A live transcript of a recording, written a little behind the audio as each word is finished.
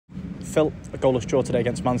Phil, a goalless draw today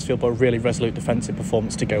against Mansfield, but a really resolute defensive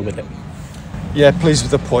performance to go with it. Yeah, pleased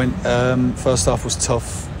with the point. First half was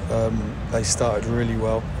tough. They started really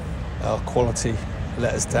well. Our quality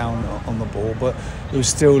let us down on the ball, but there was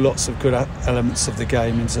still lots of good elements of the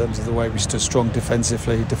game in terms of the way we stood strong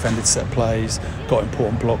defensively, defended set plays, got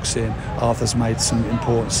important blocks in. Arthur's made some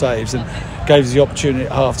important saves and gave us the opportunity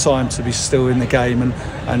at half time to be still in the game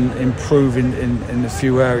and improve in a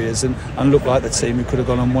few areas and look like the team who could have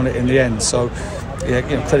gone and won it in the end. So yeah,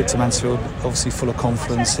 credit to Mansfield, obviously full of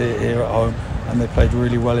confidence here at home, and they played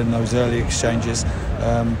really well in those early exchanges.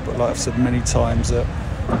 But like I've said many times, that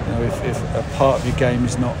if a part of your game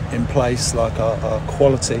is not in place, like our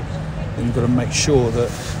quality, then you've got to make sure that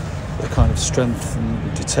the kind of strength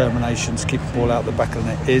and determination to keep the ball out the back of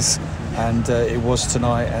the net is, and it was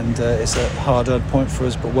tonight, and it's a hard-earned point for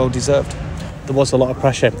us, but well deserved. There was a lot of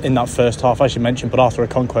pressure in that first half, as you mentioned, but Arthur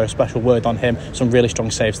Okonkwo, a special word on him. Some really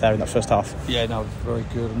strong saves there in that first half. Yeah, no, very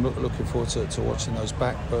good. I'm looking forward to watching those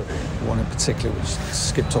back, but one in particular which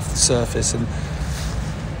skipped off the surface and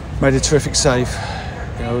made a terrific save.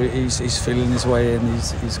 He's feeling his way in.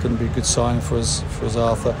 He's going to be a good sign for us,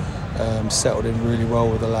 Arthur. Settled in really well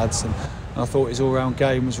with the lads, and I thought his all-round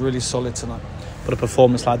game was really solid tonight. But a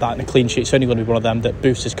performance like that and a clean sheet is only going to be one of them that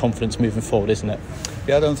boosts his confidence moving forward, isn't it?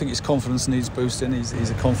 Yeah, I don't think his confidence needs boosting. He's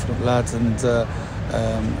a confident lad, and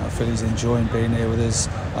I feel he's enjoying being here with us.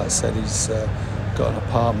 Like I said, he's got an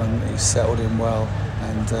apartment. He's settled in well,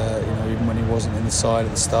 and even when he wasn't in the side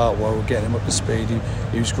at the start, while we're getting him up to speed,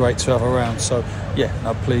 he was great to have around. So yeah,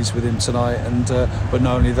 I'm pleased with him tonight. And but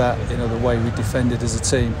not only that, the way we defended as a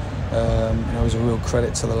team, was a real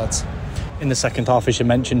credit to the lads. In the second half, as you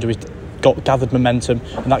mentioned, we gathered momentum,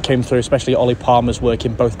 and that came through, especially Ollie Palmer's work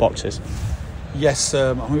in both boxes. Yes,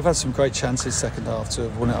 we've had some great chances second half to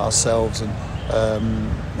have won it ourselves, and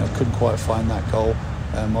couldn't quite find that goal.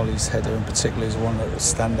 Ollie's header in particular is one that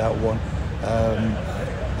was a standout one.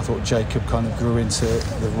 I thought Jacob kind of grew into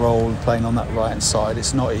the role playing on that right hand side.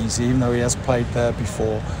 It's not easy, even though he has played there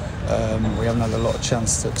before. We haven't had a lot of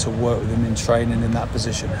chance to work with him in training in that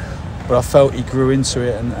position. But I felt he grew into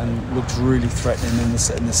it and looked really threatening in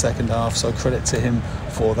the second half. So credit to him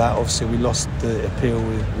for that. Obviously, we lost the appeal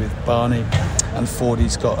with Barney, and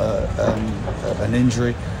Fordy's got an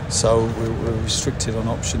injury, so we're restricted on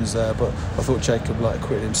options there. But I thought Jacob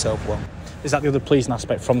acquitted himself well. Is that the other pleasing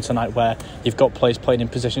aspect from tonight, where you've got players playing in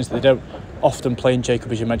positions that they don't often play in?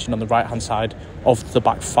 Jacob, as you mentioned, on the right-hand side of the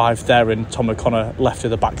back five there, and Tom O'Connor left of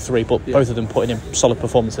the back three, but both of them putting in solid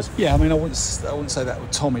performances. Yeah, I wouldn't say that with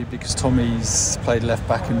Tommy, because Tommy's played left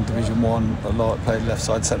back in Division 1 a lot, played left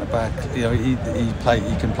side centre back. He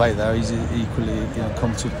can play there. He's equally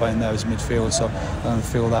comfortable playing there as midfield. So I don't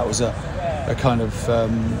feel that was a kind of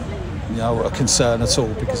a concern at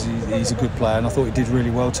all, because he's a good player, and I thought he did really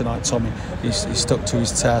well tonight. Tommy, he stuck to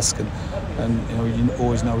his task, and you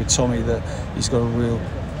always know with Tommy that he's got a real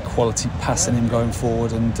quality pass in him going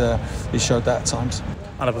forward, and he showed that at times.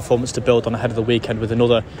 And a performance to build on ahead of the weekend with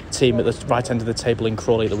another team at the right end of the table in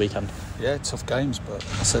Crawley at the weekend. Yeah, tough games, but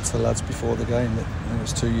I said to the lads before the game that it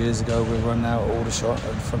was 2 years ago we were running out at Aldershot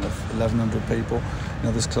in front of 1,100 people.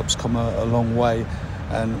 This club's come a long way,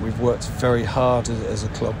 and we've worked very hard as a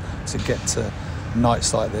club to get to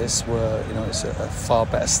nights like this, where it's a far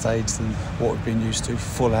better stage than what we've been used to.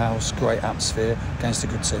 Full house, great atmosphere against a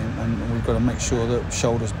good team, and we've got to make sure that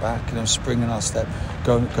shoulders back, spring in our step,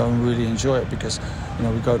 go and really enjoy it, because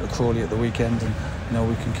we go to Crawley at the weekend, and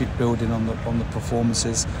we can keep building on the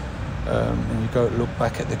performances. And we go to look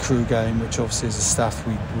back at the crew game, which obviously as a staff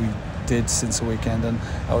we did since the weekend, and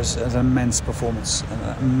that was an immense performance,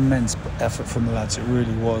 an immense effort from the lads. It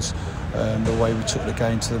really was, the way we took the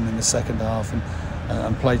game to them in the second half,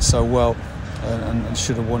 and played so well, and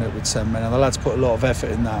should have won it with 10 men. And the lads put a lot of effort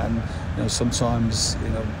in that, and sometimes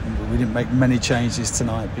we didn't make many changes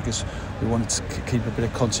tonight because we wanted to keep a bit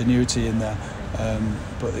of continuity in there.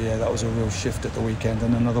 But yeah, that was a real shift at the weekend,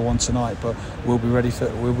 and another one tonight. But we'll be ready for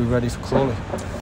Crawley.